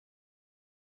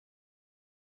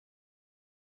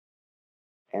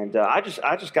And I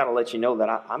just got to let you know that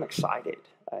I'm excited.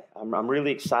 I'm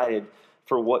really excited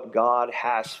for what God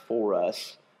has for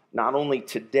us, not only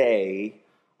today,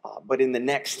 but in the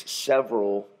next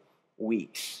several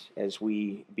weeks as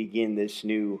we begin this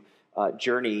new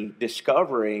journey,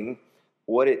 discovering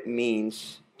what it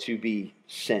means to be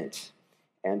sent.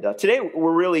 And today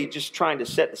we're really just trying to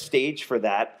set the stage for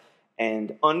that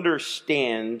and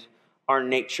understand our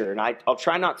nature. And I'll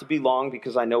try not to be long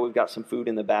because I know we've got some food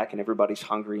in the back and everybody's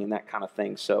hungry and that kind of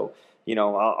thing. So,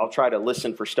 I'll try to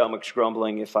listen for stomachs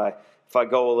grumbling if I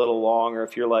go a little long, or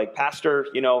if you're like, Pastor,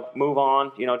 move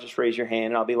on, just raise your hand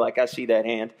and I'll be like, I see that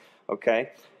hand. Okay.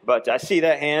 But I see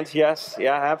that hand. Yes.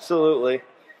 Yeah, absolutely.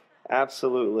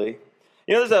 Absolutely.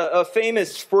 There's a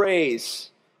famous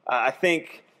phrase I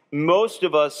think most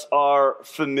of us are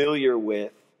familiar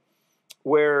with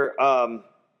where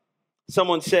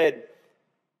someone said,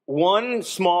 one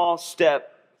small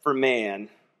step for man,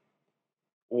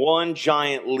 one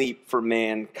giant leap for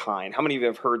mankind. How many of you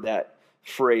have heard that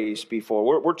phrase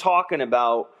before? We're talking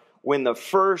about when the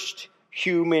first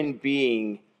human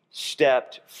being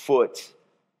stepped foot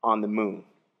on the moon.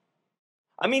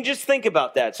 I mean, just think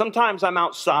about that. Sometimes I'm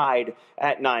outside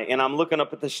at night and I'm looking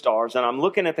up at the stars and I'm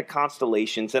looking at the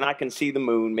constellations and I can see the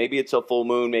moon. Maybe it's a full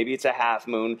moon, maybe it's a half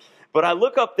moon. But I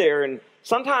look up there and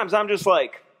sometimes I'm just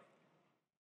like,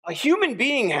 a human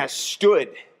being has stood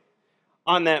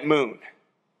on that moon.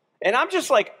 And I'm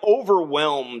just like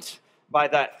overwhelmed by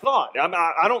that thought.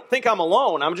 I don't think I'm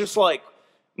alone. I'm just like,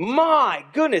 my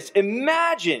goodness,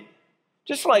 imagine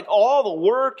just like all the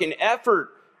work and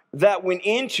effort that went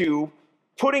into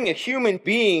putting a human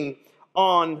being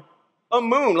on a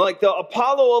moon, like the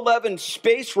Apollo 11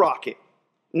 space rocket,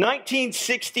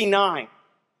 1969.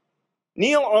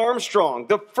 Neil Armstrong,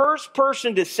 the first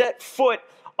person to set foot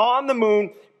on the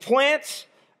moon, plants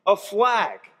a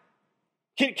flag.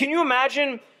 Can you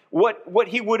imagine what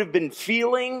he would have been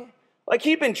feeling? Like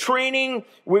he'd been training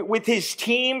with his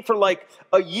team for like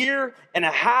a year and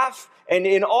a half, and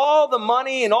in all the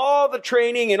money and all the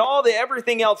training and all the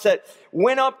everything else that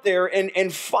went up there,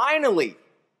 and finally,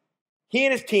 he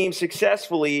and his team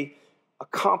successfully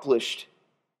accomplished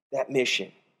that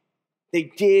mission. They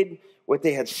did what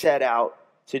they had set out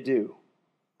to do.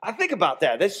 I think about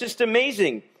that. That's just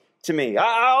amazing to me.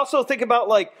 I also think about,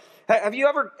 like, have you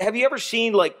ever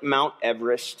seen like Mount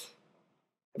Everest?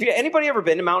 Anybody ever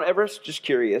been to Mount Everest? Just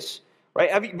curious.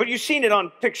 Right? But you've seen it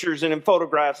on pictures and in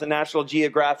photographs and National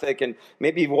Geographic, and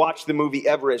maybe you've watched the movie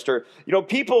Everest, or,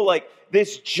 people like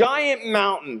this giant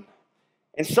mountain,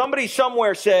 and somebody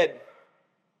somewhere said,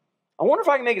 I wonder if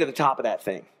I can make it to the top of that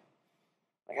thing.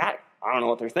 Like, I don't know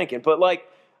what they're thinking, but like,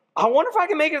 I wonder if I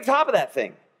can make it to the top of that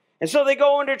thing. And so they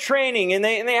go into training and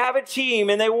they have a team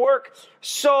and they work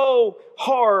so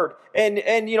hard, and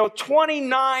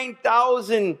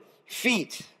 29,000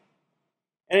 feet.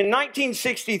 And in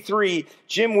 1963,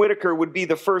 Jim Whittaker would be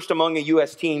the first among a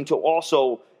U.S. team to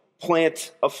also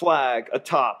plant a flag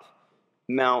atop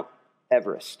Mount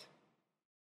Everest.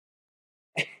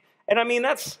 And I mean,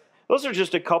 those are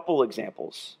just a couple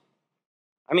examples.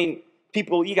 I mean,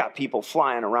 you got people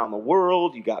flying around the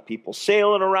world, you got people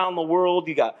sailing around the world,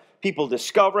 you got people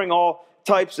discovering all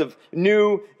types of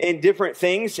new and different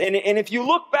things. And if you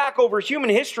look back over human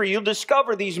history, you'll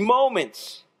discover these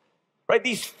moments, right?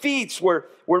 These feats where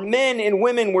men and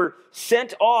women were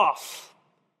sent off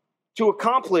to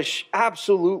accomplish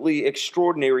absolutely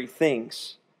extraordinary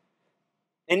things.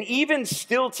 And even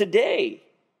still today,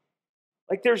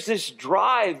 like there's this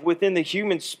drive within the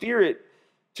human spirit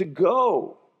to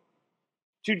go,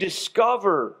 to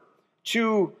discover,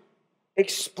 to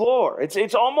explore.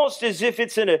 It's almost as if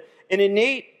it's an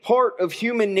innate part of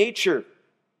human nature.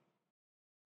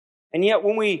 And yet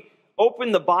when we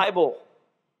open the Bible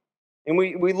and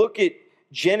we look at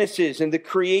Genesis and the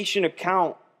creation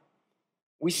account,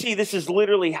 we see this is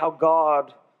literally how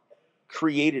God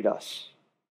created us.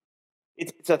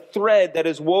 It's a thread that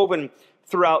is woven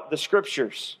throughout the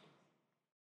scriptures.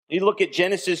 You look at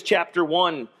Genesis chapter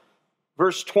 1,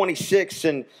 verse 26,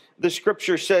 and the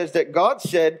scripture says that God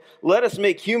said, let us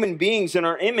make human beings in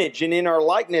our image and in our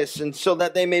likeness, and so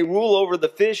that they may rule over the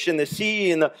fish and the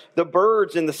sea and the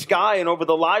birds in the sky, and over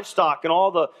the livestock and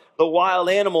all the wild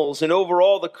animals, and over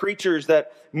all the creatures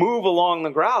that move along the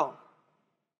ground.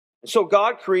 So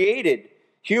God created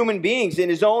human beings in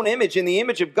his own image. In the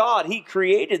image of God, he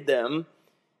created them,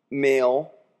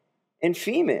 male and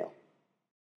female.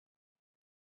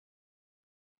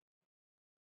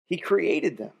 He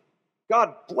created them.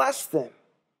 God blessed them.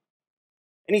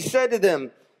 And he said to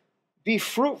them, be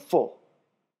fruitful,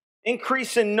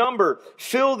 increase in number,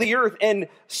 fill the earth and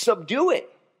subdue it.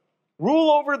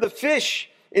 Rule over the fish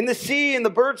in the sea and the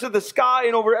birds of the sky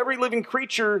and over every living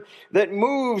creature that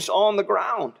moves on the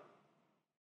ground.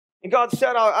 And God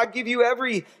said, I give you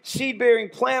every seed-bearing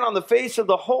plant on the face of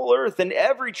the whole earth and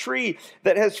every tree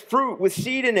that has fruit with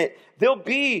seed in it. They'll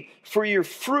be for your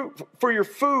fruit, for your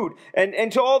food,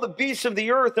 and to all the beasts of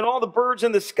the earth and all the birds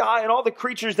in the sky and all the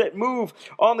creatures that move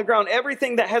on the ground,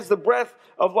 everything that has the breath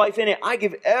of life in it. I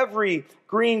give every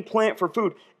green plant for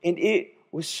food. And it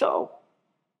was so.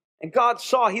 And God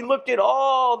saw, he looked at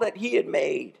all that he had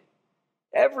made,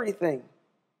 everything,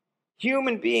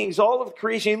 human beings, all of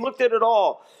creation. He looked at it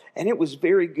all. And it was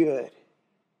very good.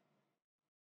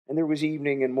 And there was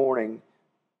evening and morning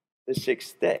the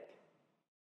sixth day.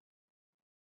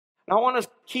 Now I want us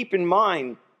to keep in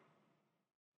mind,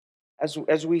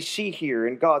 as we see here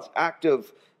in God's act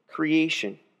of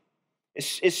creation,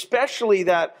 especially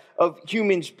that of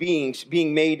human beings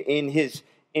being made in his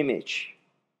image.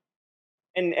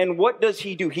 And what does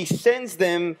he do? He sends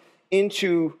them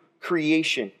into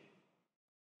creation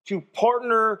to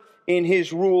partner in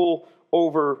his rule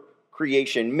over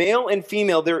creation. Male and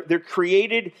female, they're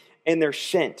created and they're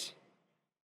sent.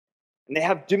 And they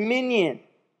have dominion.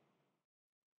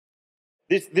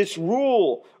 This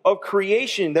rule of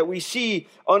creation that we see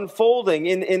unfolding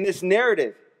in this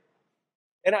narrative.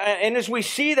 And as we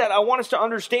see that, I want us to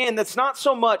understand that's not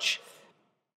so much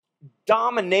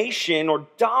domination or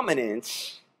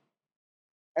dominance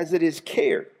as it is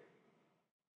care.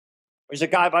 There's a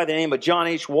guy by the name of John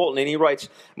H. Walton, and he writes,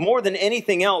 more than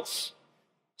anything else,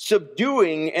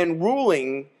 subduing and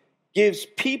ruling gives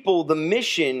people the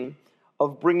mission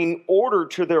of bringing order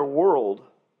to their world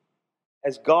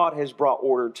as God has brought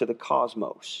order to the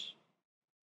cosmos.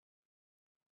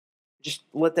 Just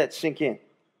let that sink in.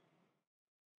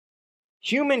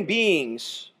 Human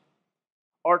beings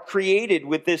are created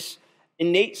with this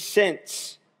innate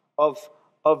sense of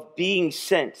being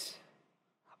sent,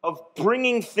 of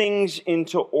bringing things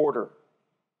into order,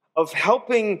 of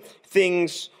helping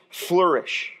things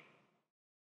flourish,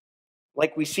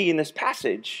 like we see in this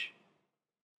passage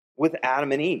with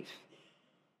Adam and Eve.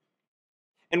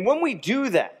 And when we do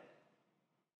that,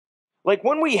 like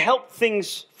when we help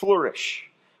things flourish,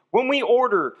 when we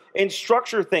order and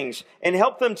structure things and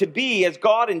help them to be as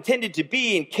God intended to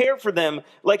be and care for them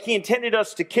like he intended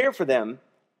us to care for them,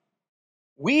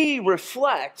 we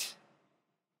reflect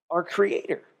our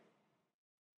Creator,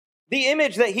 the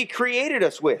image that he created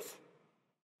us with.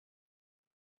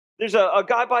 There's a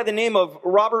guy by the name of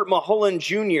Robert Mulholland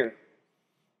Jr.,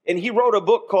 and he wrote a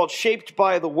book called Shaped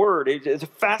by the Word. It's a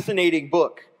fascinating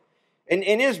book. And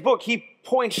in his book, he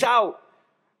points out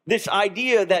this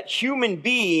idea that human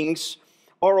beings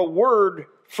are a word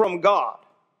from God.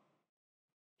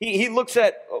 He looks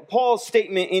at Paul's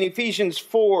statement in Ephesians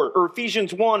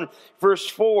 1, verse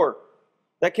 4,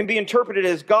 that can be interpreted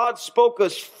as God spoke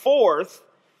us forth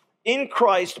in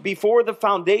Christ before the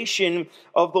foundation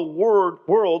of the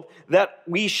world, that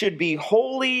we should be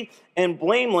holy and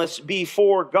blameless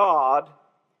before God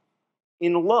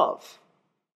in love.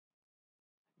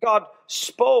 God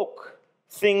spoke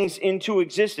things into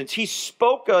existence. He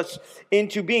spoke us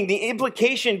into being. The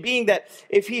implication being that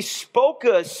if he spoke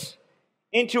us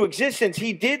into existence,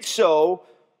 he did so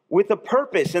with a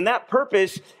purpose. And that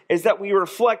purpose is that we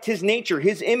reflect his nature,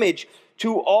 his image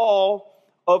to all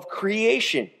of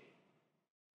creation.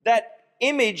 That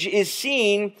image is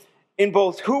seen in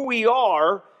both who we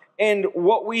are and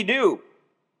what we do.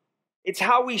 It's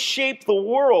how we shape the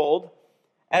world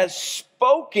as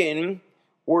spoken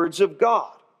words of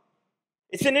God.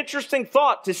 It's an interesting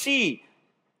thought to see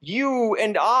you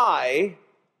and I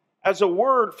as a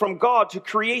word from God to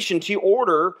creation to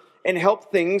order and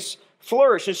help things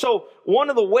flourish. And so one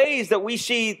of the ways that we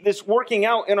see this working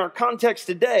out in our context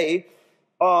today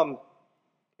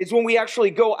is when we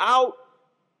actually go out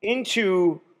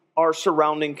into our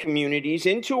surrounding communities,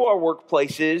 into our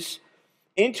workplaces,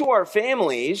 into our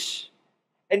families,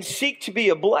 and seek to be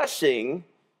a blessing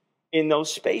in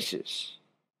those spaces.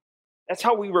 That's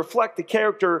how we reflect the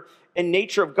character and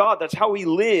nature of God. That's how we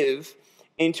live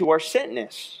into our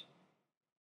sentness.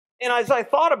 And as I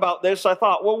thought about this, I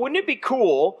thought, well, wouldn't it be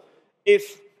cool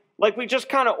if, like, we just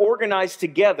kind of organized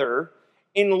together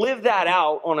and live that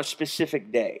out on a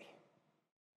specific day?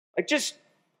 Like, just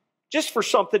for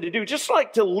something to do, just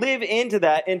like to live into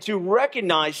that and to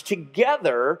recognize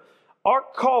together our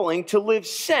calling to live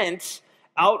sense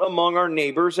out among our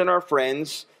neighbors and our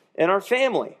friends and our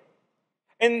family.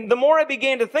 And the more I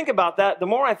began to think about that, the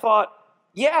more I thought,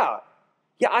 yeah,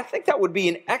 I think that would be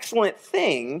an excellent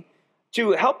thing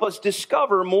to help us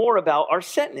discover more about our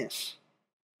sentness.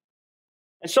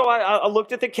 And so I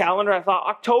looked at the calendar. I thought,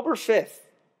 October 5th.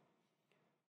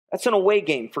 That's an away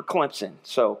game for Clemson.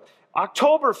 So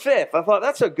October 5th, I thought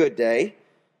that's a good day,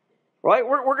 right?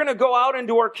 We're going to go out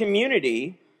into our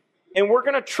community and we're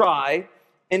going to try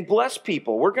and bless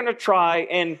people. We're going to try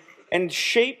and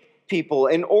shape people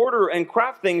and order and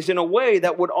craft things in a way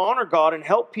that would honor God and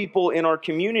help people in our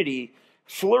community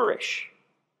flourish.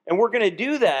 And we're going to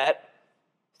do that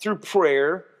through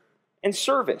prayer and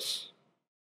service.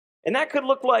 And that could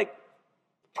look like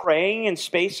praying in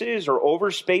spaces or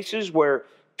over spaces where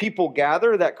people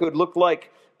gather. That could look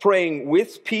like praying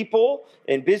with people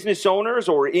and business owners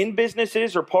or in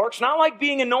businesses or parks. Not like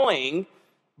being annoying,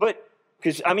 but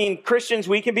because, Christians,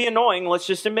 we can be annoying. Let's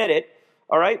just admit it.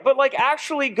 All right. But like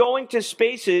actually going to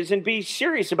spaces and be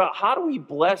serious about how do we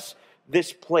bless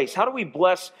this place? How do we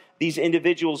bless these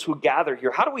individuals who gather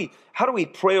here? How do we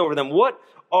pray over them? What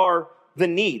are the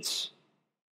needs?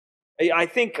 I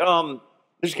think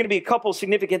there's going to be a couple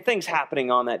significant things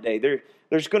happening on that day.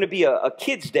 There's going to be a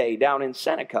kids' day down in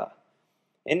Seneca.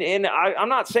 And I'm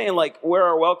not saying like wear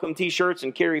our welcome T-shirts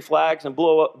and carry flags and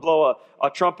blow a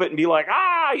trumpet and be like,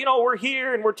 we're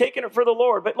here and we're taking it for the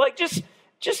Lord. But like just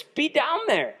be down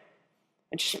there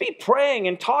and just be praying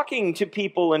and talking to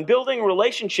people and building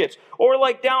relationships. Or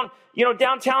like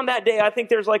downtown that day, I think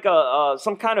there's like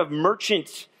some kind of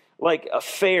merchant like a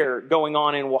fair going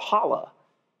on in Walhalla.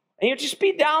 And you just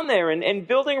be down there and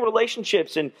building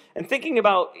relationships and thinking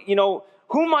about,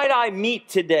 who might I meet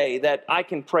today that I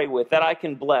can pray with, that I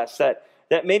can bless, that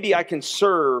maybe I can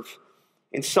serve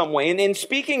in some way. And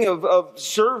speaking of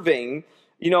serving,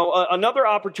 another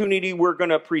opportunity we're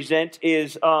going to present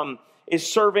is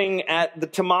serving at the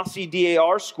Tomasi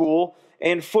DAR School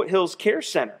and Foothills Care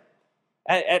Center.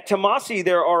 At Tomasi,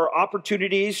 there are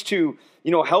opportunities to,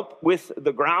 help with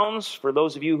the grounds for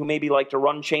those of you who maybe like to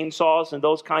run chainsaws and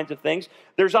those kinds of things.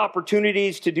 There's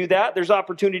opportunities to do that. There's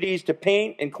opportunities to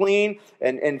paint and clean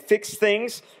and fix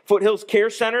things. Foothills Care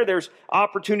Center, there's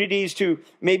opportunities to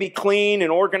maybe clean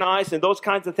and organize and those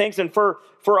kinds of things. And for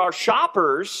our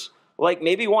shoppers, like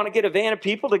maybe want to get a van of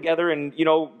people together and,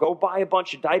 go buy a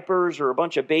bunch of diapers or a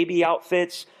bunch of baby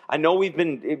outfits. I know we've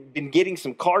been getting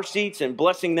some car seats and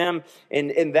blessing them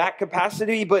in that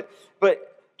capacity, but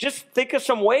just think of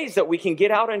some ways that we can get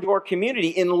out into our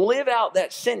community and live out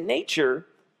that sent nature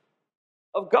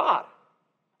of God.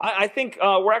 I think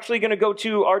we're actually going to go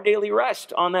to Our Daily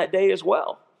Rest on that day as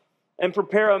well and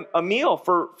prepare a meal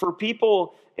for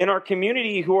people in our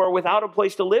community who are without a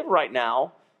place to live right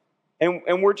now.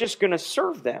 And we're just going to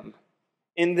serve them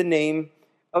in the name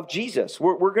of Jesus.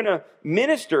 We're going to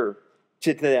minister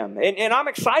to them. And I'm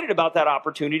excited about that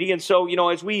opportunity. And so,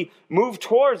 as we move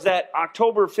towards that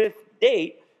October 5th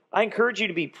date, I encourage you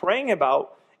to be praying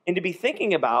about and to be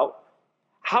thinking about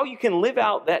how you can live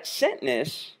out that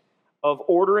sentness of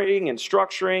ordering and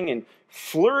structuring and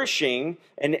flourishing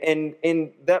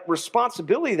and that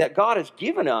responsibility that God has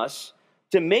given us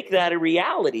to make that a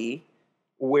reality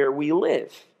where we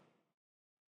live.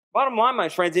 Bottom line, my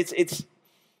friends, it's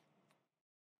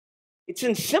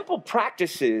in simple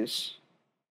practices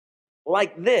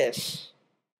like this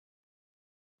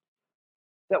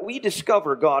that we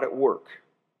discover God at work.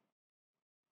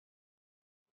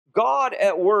 God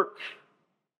at work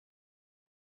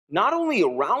not only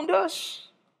around us,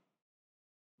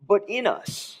 but in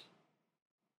us,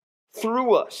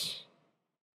 through us.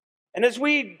 And as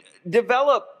we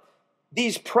develop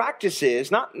these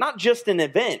practices, not just an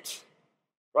event,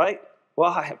 right?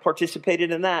 Well, I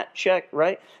participated in that, check,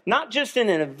 right? Not just in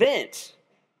an event,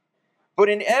 but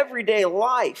in everyday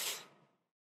life,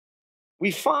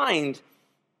 we find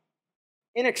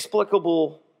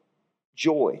inexplicable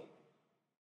joy.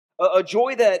 A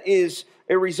joy that is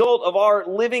a result of our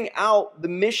living out the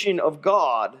mission of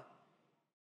God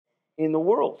in the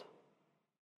world.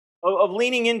 Of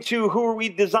leaning into who we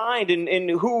designed and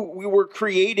who we were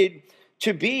created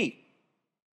to be.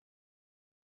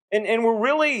 And we're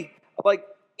really, like,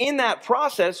 in that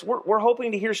process, we're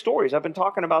hoping to hear stories. I've been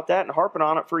talking about that and harping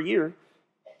on it for a year.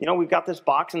 We've got this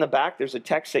box in the back. There's a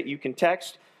text that you can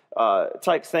text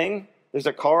type thing. There's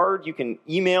a card you can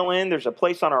email in. There's a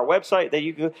place on our website that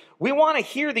you can. We want to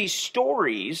hear these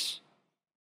stories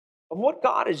of what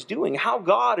God is doing, how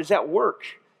God is at work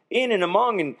in and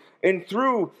among and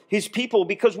through his people,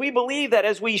 because we believe that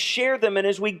as we share them and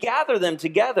as we gather them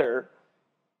together,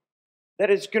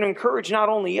 that it's going to encourage not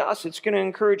only us, it's going to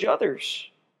encourage others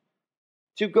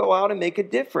to go out and make a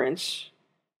difference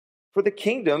for the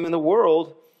kingdom and the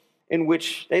world in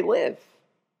which they live.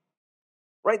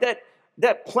 Right?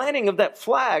 That planting of that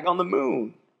flag on the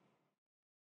moon,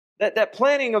 that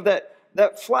planting of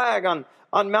that flag on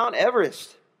Mount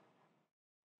Everest,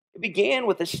 it began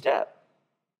with a step.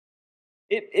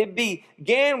 It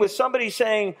began with somebody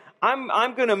saying,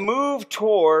 I'm going to move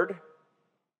toward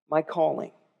my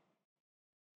calling.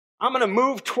 I'm going to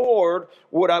move toward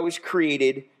what I was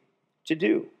created to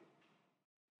do.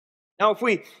 Now,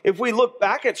 if we look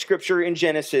back at Scripture in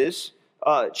Genesis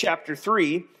chapter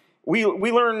 3, we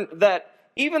learn that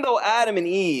even though Adam and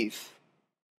Eve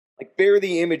bear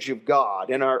the image of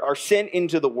God and are sent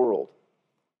into the world,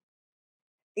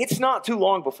 it's not too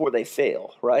long before they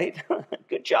fail, right?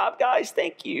 Good job, guys.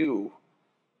 Thank you.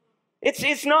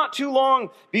 It's not too long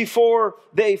before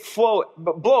they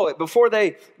blow it, before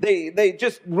they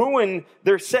just ruin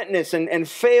their sentness and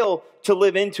fail to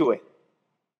live into it.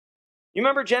 You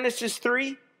remember Genesis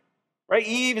 3? Right?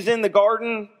 Eve is in the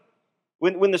garden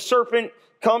when the serpent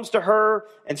comes to her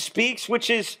and speaks, which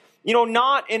is,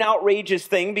 not an outrageous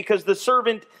thing because the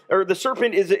serpent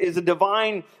is a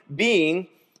divine being.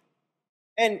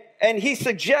 And he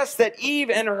suggests that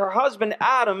Eve and her husband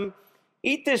Adam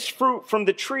eat this fruit from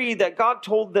the tree that God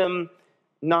told them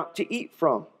not to eat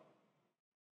from.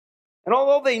 And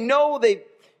although they know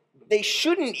they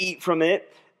shouldn't eat from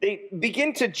it, they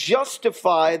begin to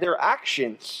justify their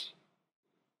actions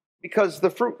because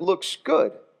the fruit looks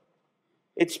good.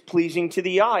 It's pleasing to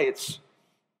the eye.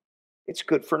 It's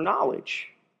good for knowledge.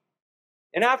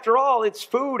 And after all, it's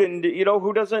food, and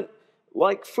who doesn't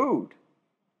like food?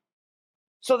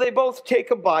 So they both take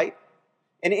a bite,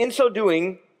 and in so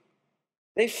doing,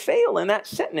 they fail in that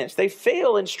sentence. They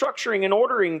fail in structuring and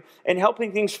ordering and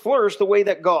helping things flourish the way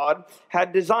that God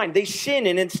had designed. They sin,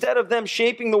 and instead of them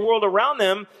shaping the world around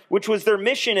them, which was their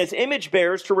mission as image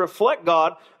bearers to reflect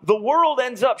God, the world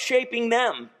ends up shaping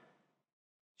them.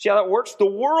 See how that works? The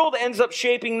world ends up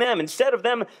shaping them. Instead of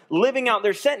them living out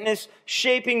their sentence,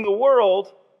 shaping the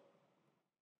world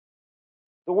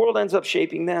ends up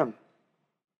shaping them.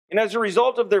 And as a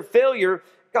result of their failure,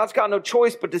 God's got no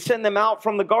choice but to send them out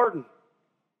from the garden.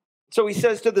 So he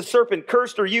says to the serpent,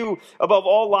 "Cursed are you above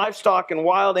all livestock and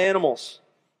wild animals.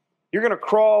 You're going to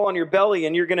crawl on your belly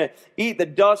and you're going to eat the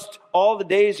dust all the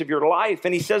days of your life."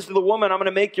 And he says to the woman, "I'm going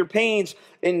to make your pains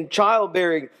in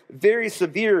childbearing very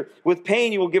severe. With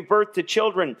pain you will give birth to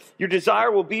children. Your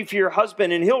desire will be for your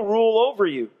husband and he'll rule over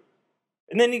you."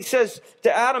 And then he says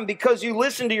to Adam, "Because you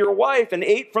listened to your wife and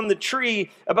ate from the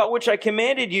tree about which I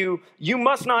commanded you, you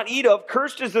must not eat of.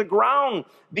 Cursed is the ground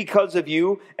because of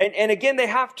you." And again, they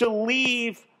have to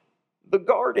leave the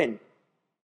garden.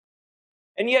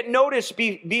 And yet notice,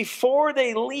 before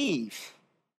they leave,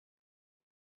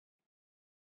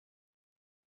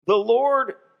 the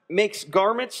Lord makes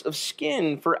garments of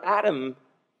skin for Adam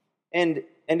and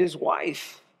his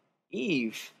wife,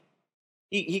 Eve.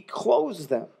 He clothes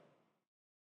them.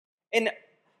 And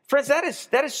friends, that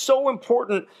is so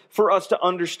important for us to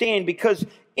understand, because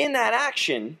in that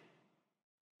action,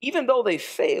 even though they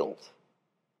failed,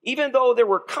 even though there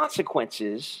were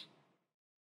consequences,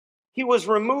 he was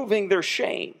removing their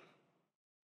shame.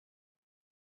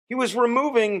 He was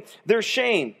removing their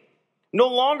shame. No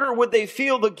longer would they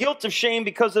feel the guilt of shame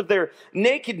because of their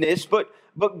nakedness, but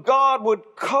God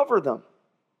would cover them.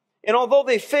 And although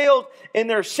they failed in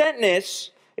their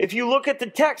sentness, if you look at the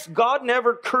text, God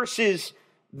never curses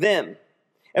them.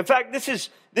 In fact, this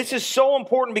is so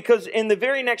important because in the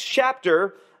very next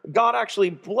chapter, God actually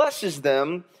blesses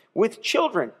them with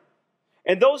children.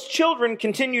 And those children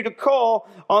continue to call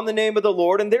on the name of the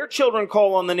Lord, and their children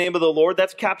call on the name of the Lord.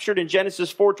 That's captured in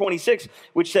Genesis 4:26,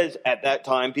 which says, "At that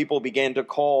time, people began to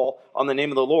call on the name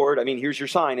of the Lord." I mean, here's your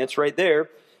sign. It's right there.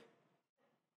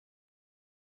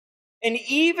 And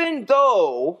even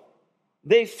though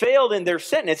they failed in their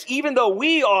sentence, even though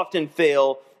we often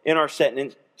fail in our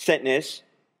sentence,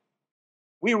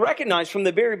 we recognize from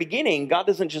the very beginning, God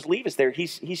doesn't just leave us there.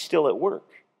 He's still at work.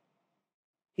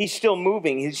 He's still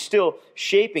moving. He's still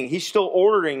shaping. He's still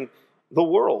ordering the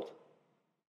world.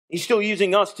 He's still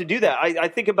using us to do that. I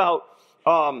think about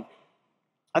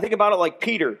it like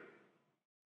Peter,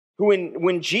 who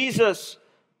when Jesus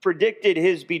predicted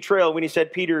his betrayal, when he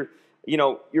said, "Peter,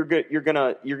 you're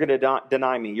gonna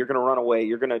deny me. You're gonna run away.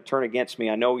 You're gonna turn against me.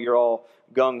 I know you're all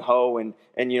gung ho, and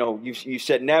you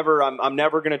said never. I'm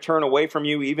never gonna turn away from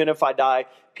you, even if I die.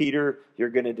 Peter, you're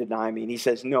gonna deny me." And he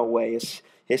says, "No way.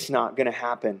 It's not gonna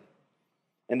happen."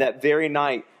 And that very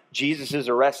night, Jesus is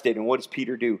arrested, and what does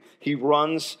Peter do? He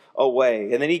runs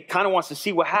away, and then he kind of wants to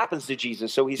see what happens to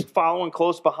Jesus, so he's following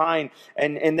close behind,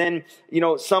 and then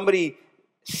somebody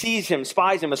sees him,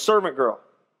 spies him, a servant girl.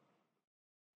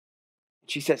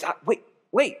 She says,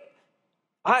 "Wait!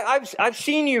 I've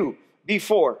seen you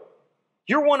before.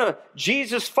 You're one of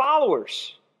Jesus'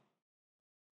 followers."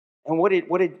 And what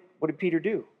did Peter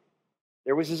do?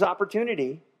 There was his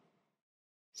opportunity.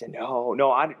 He said, "No,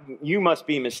 you must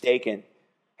be mistaken.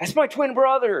 That's my twin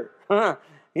brother. Huh.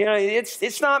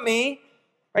 It's not me.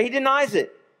 Right? He denies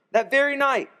it that very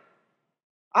night.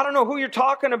 I don't know who you're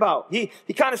talking about. He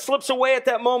kind of slips away at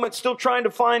that moment, still trying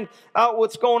to find out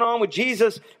what's going on with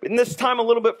Jesus. And this time a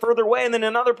little bit further away. And then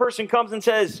another person comes and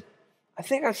says, I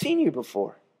think I've seen you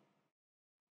before.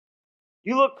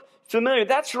 You look familiar.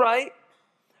 That's right.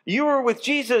 You were with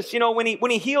Jesus, when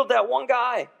he healed that one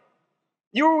guy.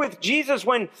 You were with Jesus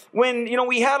when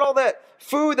we had all that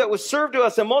food that was served to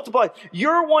us and multiplied.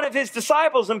 You're one of his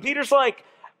disciples. And Peter's like,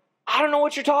 I don't know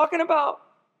what you're talking about.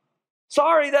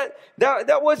 Sorry,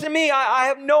 that wasn't me. I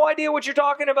have no idea what you're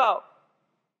talking about.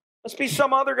 Must be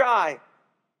some other guy.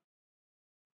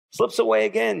 Slips away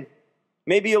again.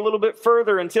 Maybe a little bit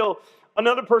further until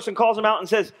another person calls him out and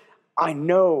says, I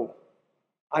know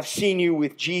I've seen you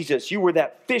with Jesus. You were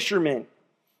that fisherman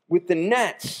with the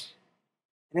nets.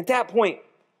 And at that point,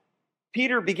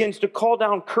 Peter begins to call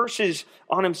down curses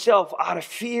on himself out of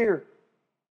fear.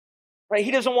 Right?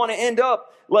 He doesn't want to end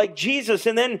up like Jesus.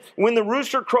 And then when the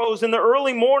rooster crows in the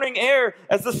early morning air,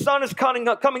 as the sun is coming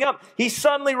up, he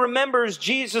suddenly remembers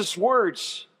Jesus'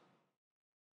 words.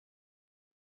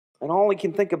 And all he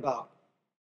can think about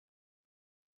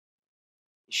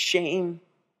is shame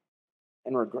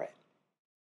and regret.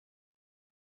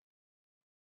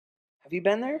 Have you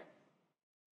been there?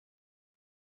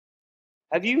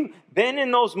 Have you been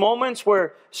in those moments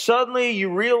where suddenly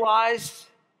you realize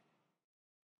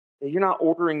that you're not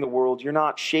ordering the world, you're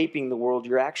not shaping the world,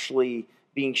 you're actually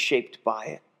being shaped by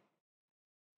it?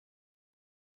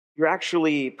 You're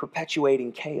actually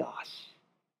perpetuating chaos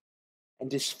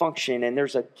and dysfunction, and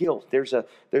there's a guilt, there's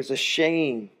a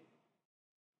shame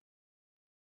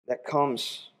that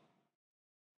comes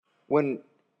when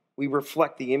we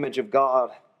reflect the image of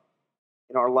God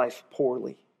in our life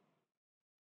poorly.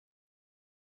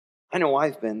 I know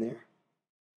I've been there.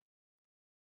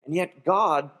 And yet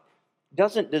God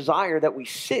doesn't desire that we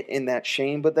sit in that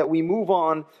shame, but that we move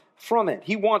on from it.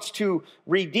 He wants to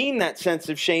redeem that sense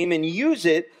of shame and use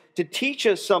it to teach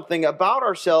us something about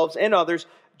ourselves and others,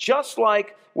 just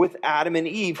like with Adam and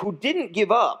Eve, who didn't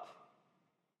give up,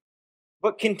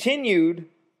 but continued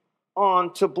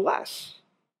on to bless.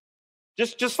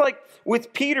 Just like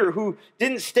with Peter, who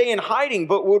didn't stay in hiding,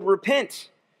 but would repent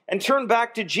and turn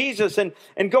back to Jesus and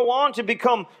go on to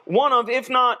become one of, if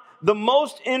not the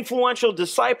most influential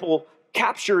disciple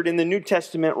captured in the New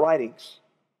Testament writings.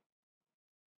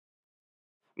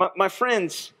 My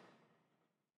friends,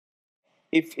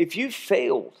 if you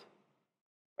failed,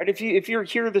 right? If you're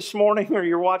here this morning or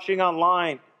you're watching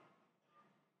online,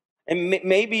 and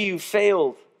maybe you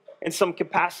failed in some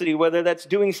capacity, whether that's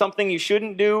doing something you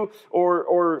shouldn't do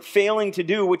or failing to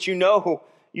do what you know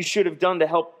you should have done to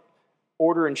help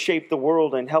order and shape the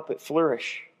world and help it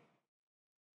flourish,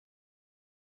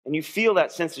 and you feel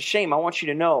that sense of shame, I want you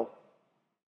to know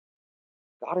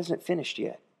God isn't finished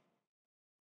yet.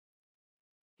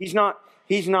 He's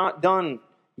not done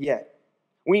yet.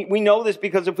 We know this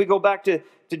because if we go back to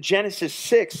Genesis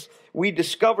 6, we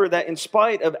discover that in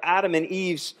spite of Adam and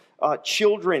Eve's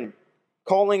children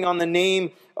calling on the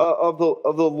name of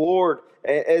the Lord,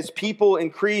 as people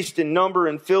increased in number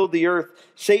and filled the earth,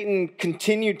 Satan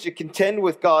continued to contend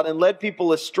with God and led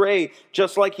people astray,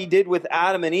 just like he did with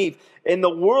Adam and Eve. And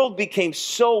the world became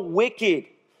so wicked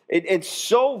and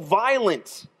so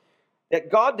violent that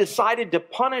God decided to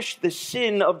punish the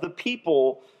sin of the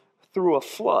people through a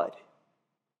flood.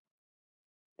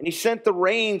 And he sent the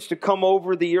rains to come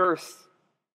over the earth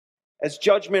as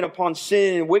judgment upon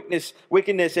sin and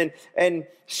wickedness, and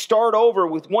start over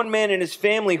with one man and his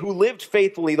family who lived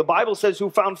faithfully. The Bible says who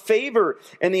found favor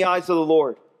in the eyes of the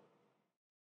Lord.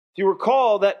 If you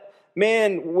recall, that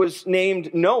man was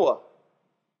named Noah.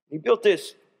 He built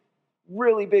this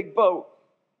really big boat.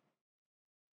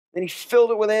 And he filled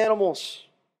it with animals.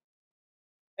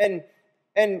 And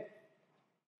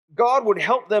God would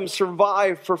help them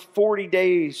survive for 40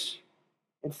 days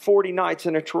and 40 nights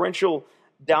in a torrential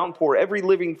downpour. Every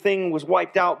living thing was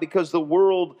wiped out because the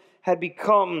world had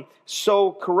become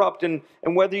so corrupt. And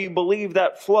whether you believe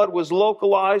that flood was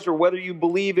localized or whether you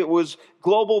believe it was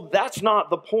global, that's not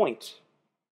the point.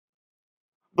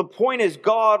 The point is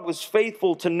God was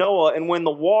faithful to Noah, and when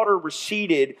the water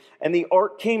receded and the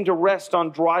ark came to rest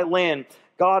on dry land,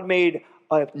 God made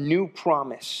a new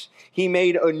promise. He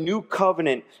made a new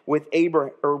covenant with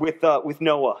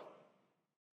Noah.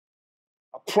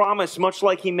 A promise much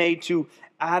like he made to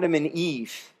Adam and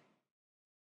Eve.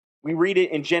 We read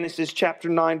it in Genesis chapter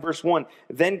 9, verse 1.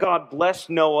 Then God blessed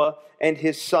Noah and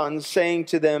his sons, saying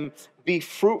to them, "Be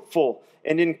fruitful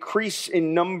and increase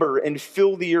in number and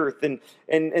fill the earth. And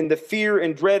the fear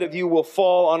and dread of you will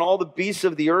fall on all the beasts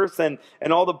of the earth and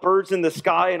all the birds in the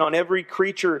sky and on every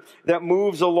creature that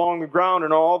moves along the ground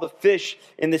and all the fish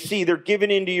in the sea. They're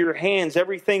given into your hands.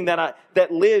 Everything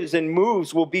that lives and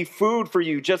moves will be food for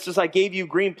you. Just as I gave you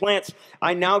green plants,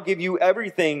 I now give you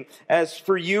everything. As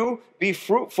for you, be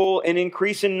fruitful and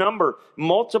increase in number.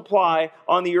 Multiply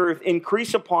on the earth,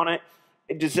 increase upon it.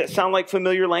 Does that sound like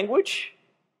familiar language?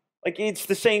 Like it's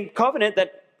the same covenant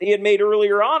that he had made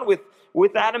earlier on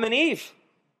with Adam and Eve.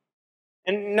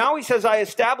 And now he says, I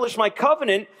establish my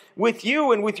covenant with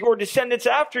you and with your descendants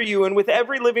after you and with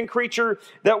every living creature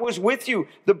that was with you,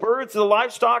 the birds, the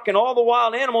livestock, and all the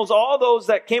wild animals, all those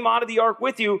that came out of the ark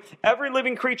with you, every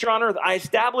living creature on earth. I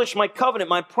establish my covenant,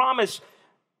 my promise.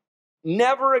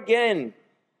 Never again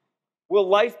will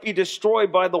life be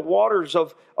destroyed by the waters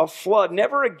of a flood.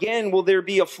 Never again will there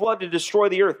be a flood to destroy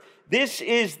the earth. This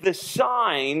is the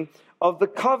sign of the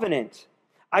covenant.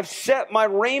 I've set my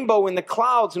rainbow in the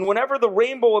clouds, and whenever the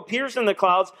rainbow appears in the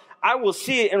clouds, I will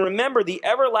see it and remember the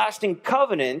everlasting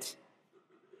covenant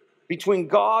between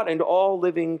God and all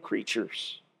living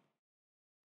creatures.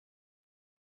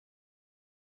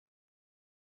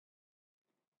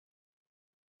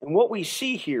 And what we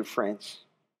see here, friends,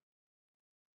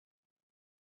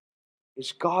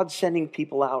 is God sending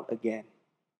people out again,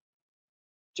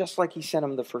 just like he sent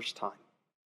them the first time.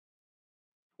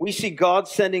 We see God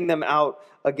sending them out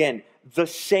again. The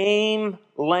same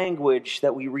language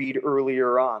that we read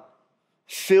earlier on.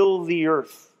 Fill the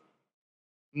earth.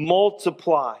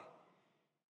 Multiply.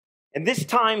 And this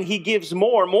time he gives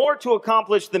more to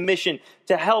accomplish the mission,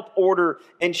 to help order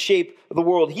and shape the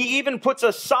world. He even puts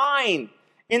a sign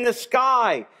in the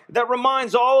sky that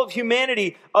reminds all of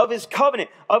humanity of his covenant,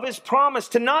 of his promise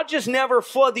to not just never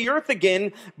flood the earth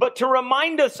again, but to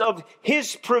remind us of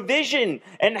his provision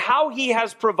and how he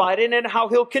has provided and how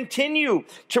he'll continue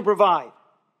to provide.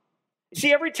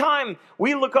 See, every time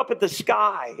we look up at the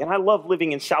sky, and I love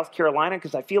living in South Carolina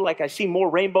because I feel like I see more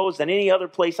rainbows than any other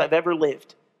place I've ever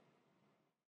lived.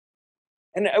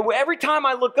 And every time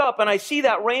I look up and I see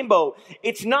that rainbow,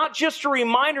 it's not just a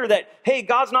reminder that, hey,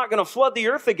 God's not going to flood the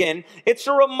earth again. It's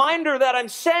a reminder that I'm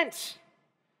sent.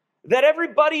 That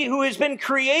everybody who has been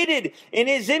created in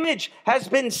his image has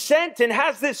been sent and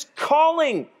has this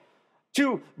calling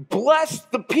to bless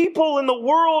the people in the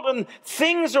world and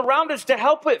things around us to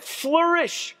help it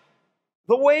flourish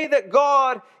the way that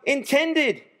God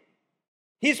intended.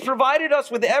 He's provided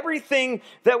us with everything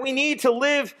that we need to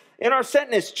live in our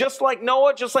sentness. Just like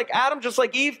Noah, just like Adam, just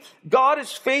like Eve, God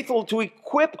is faithful to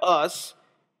equip us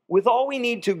with all we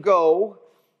need to go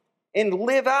and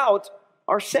live out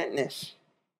our sentness,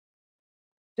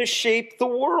 to shape the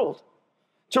world,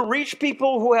 to reach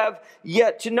people who have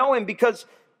yet to know him because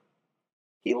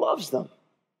he loves them.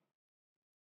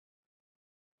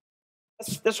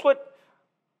 That's what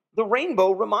the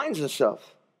rainbow reminds us of.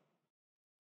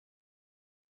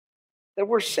 That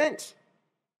we're sent.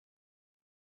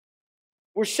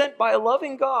 We're sent by a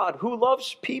loving God who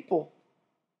loves people.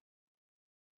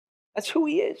 That's who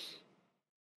he is.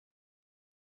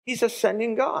 He's a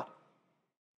sending God.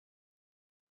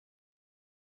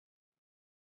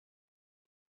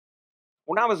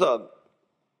 When I was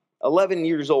 11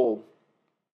 years old,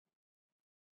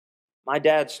 my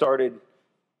dad started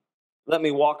letting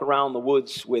me walk around the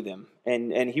woods with him.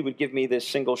 And he would give me this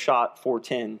single shot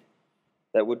 410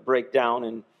 that would break down,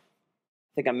 and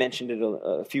I think I mentioned it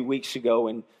a few weeks ago.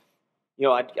 And you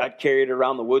know, I'd carry it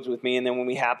around the woods with me, and then when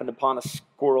we happened upon a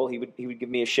squirrel, he would give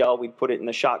me a shell. We'd put it in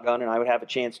the shotgun, and I would have a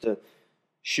chance to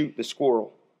shoot the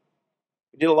squirrel.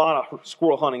 We did a lot of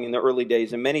squirrel hunting in the early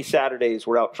days, and many Saturdays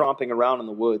we're out tromping around in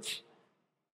the woods.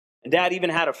 And Dad even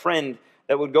had a friend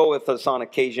that would go with us on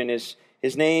occasion.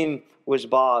 His name was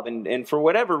Bob, and for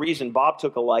whatever reason, Bob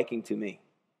took a liking to me.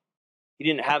 He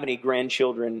didn't have any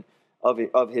grandchildren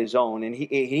of his own, and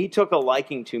he took a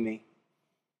liking to me.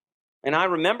 And I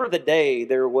remember the day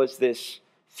there was this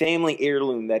family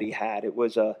heirloom that he had. It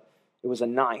was a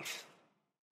knife,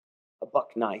 a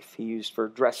buck knife he used for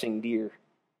dressing deer.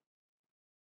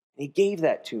 And he gave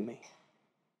that to me,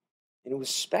 and it was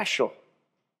special.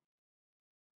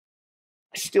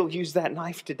 I still use that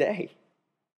knife today.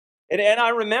 And I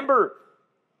remember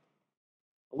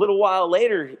a little while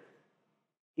later,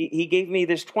 he gave me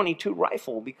this .22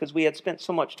 rifle because we had spent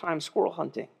so much time squirrel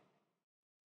hunting.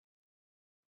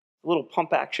 A little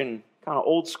pump action, kind of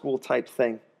old school type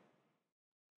thing.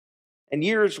 And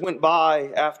years went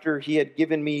by after he had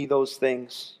given me those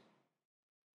things.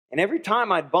 And every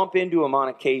time I'd bump into him on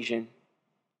occasion,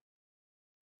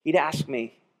 he'd ask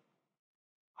me,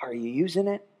 "Are you using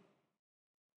it?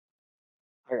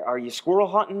 Are you squirrel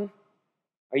hunting?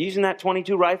 Are you using that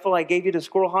 .22 rifle I gave you to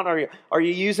squirrel hunt? Are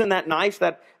you using that knife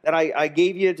that I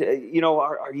gave you to,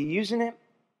 are you using it?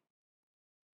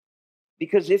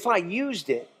 Because if I used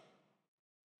it,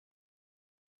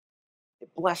 it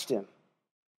blessed him.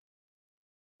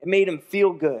 It made him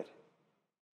feel good.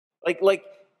 Like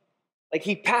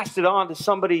he passed it on to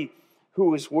somebody who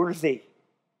was worthy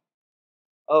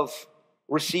of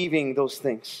receiving those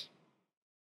things.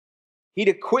 He'd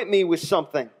equip me with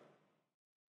something.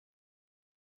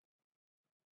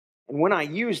 And when I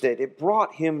used it, it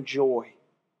brought him joy.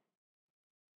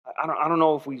 I don't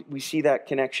know if we see that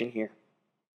connection here.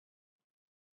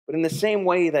 But in the same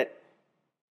way that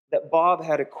Bob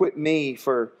had equipped me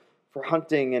for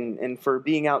hunting and for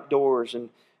being outdoors and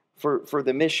for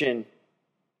the mission,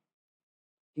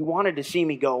 he wanted to see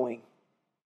me going,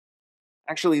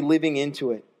 actually living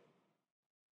into it.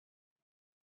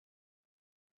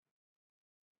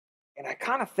 And I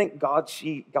kind of think God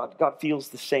feels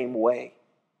the same way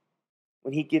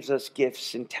when he gives us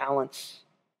gifts and talents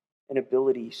and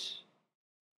abilities.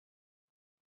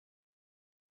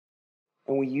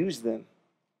 And we use them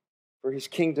for his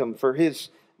kingdom, for his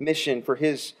mission, for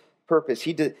his purpose.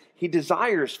 He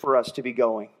desires for us to be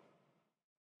going,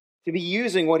 to be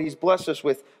using what he's blessed us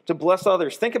with to bless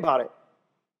others. Think about it.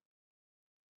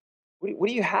 What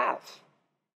do you have?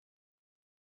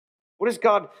 What has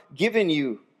God given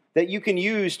you that you can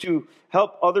use to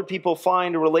help other people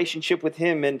find a relationship with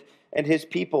him and his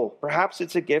people? Perhaps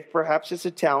it's a gift, perhaps it's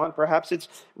a talent, perhaps it's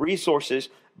resources.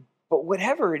 But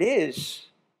whatever it is,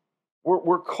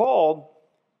 we're called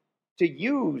to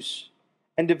use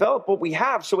and develop what we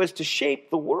have so as to shape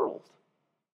the world.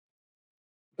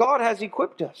 God has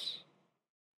equipped us.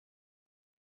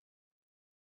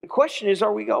 The question is,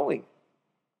 are we going?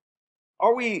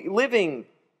 Are we living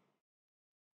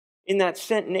in that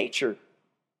sent nature?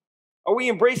 Are we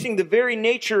embracing the very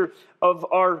nature of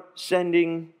our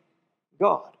sending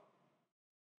God?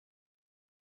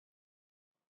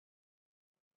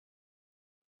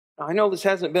 Now, I know this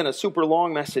hasn't been a super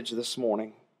long message this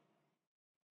morning,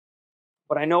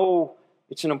 but I know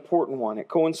it's an important one. It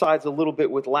coincides a little bit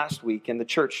with last week and the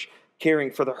church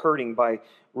caring for the hurting by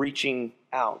reaching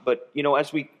out. But,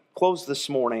 as we close this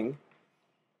morning,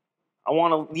 I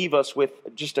want to leave us with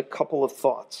just a couple of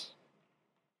thoughts.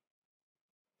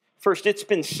 First, it's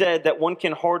been said that one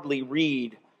can hardly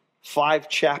read 5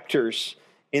 chapters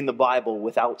in the Bible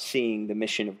without seeing the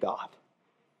mission of God.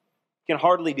 You can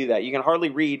hardly do that. You can hardly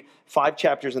read 5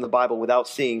 chapters in the Bible without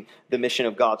seeing the mission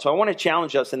of God. So I want to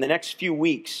challenge us in the next few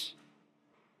weeks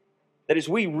that as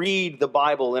we read the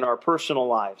Bible in our personal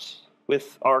lives,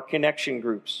 with our connection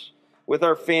groups, with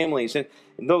our families, and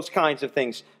those kinds of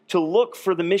things, to look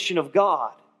for the mission of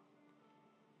God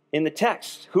in the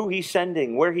text, who he's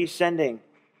sending, where he's sending,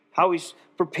 how he's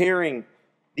preparing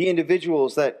the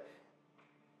individuals that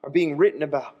are being written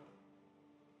about.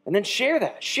 And then share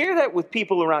that. Share that with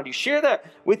people around you. Share that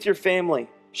with your family.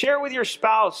 Share it with your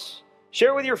spouse. Share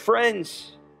it with your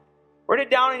friends. Write it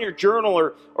down in your journal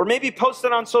or maybe post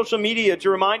it on social media to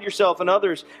remind yourself and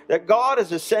others that God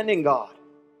is a sending God.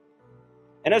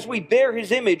 And as we bear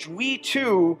his image, we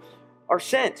too are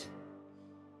sent.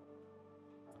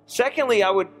 Secondly,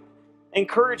 I would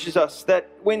encourage us that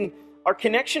when our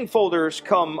connection folders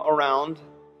come around,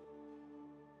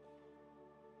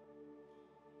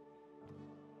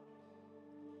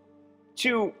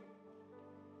 to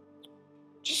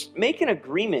just make an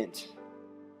agreement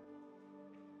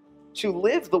to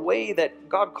live the way that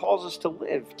God calls us to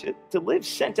live, to live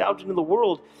sent out into the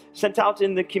world, sent out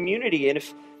in the community. And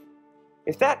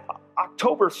if that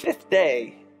October 5th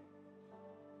day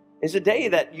is a day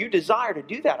that you desire to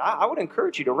do that, I would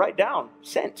encourage you to write down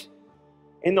sent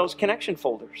in those connection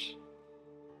folders.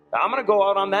 I'm going to go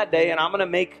out on that day and I'm going to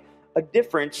make a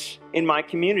difference in my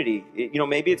community.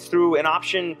 Maybe it's through an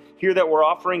option here that we're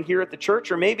offering here at the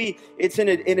church, or maybe it's in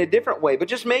a different way. But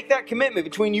just make that commitment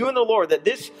between you and the Lord that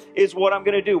this is what I'm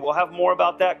going to do. We'll have more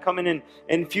about that coming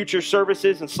in future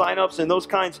services and signups and those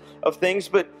kinds of things.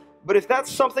 But if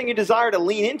that's something you desire to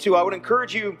lean into, I would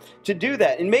encourage you to do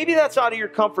that. And maybe that's out of your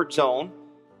comfort zone.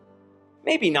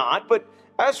 Maybe not. But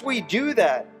as we do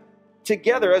that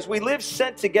together, as we live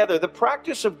sent together, the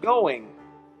practice of going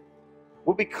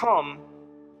will become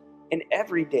an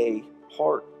everyday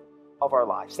part of our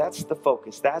lives. That's the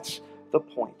focus. That's the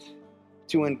point.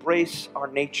 To embrace our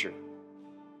nature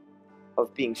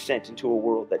of being sent into a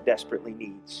world that desperately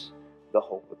needs the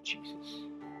hope of Jesus.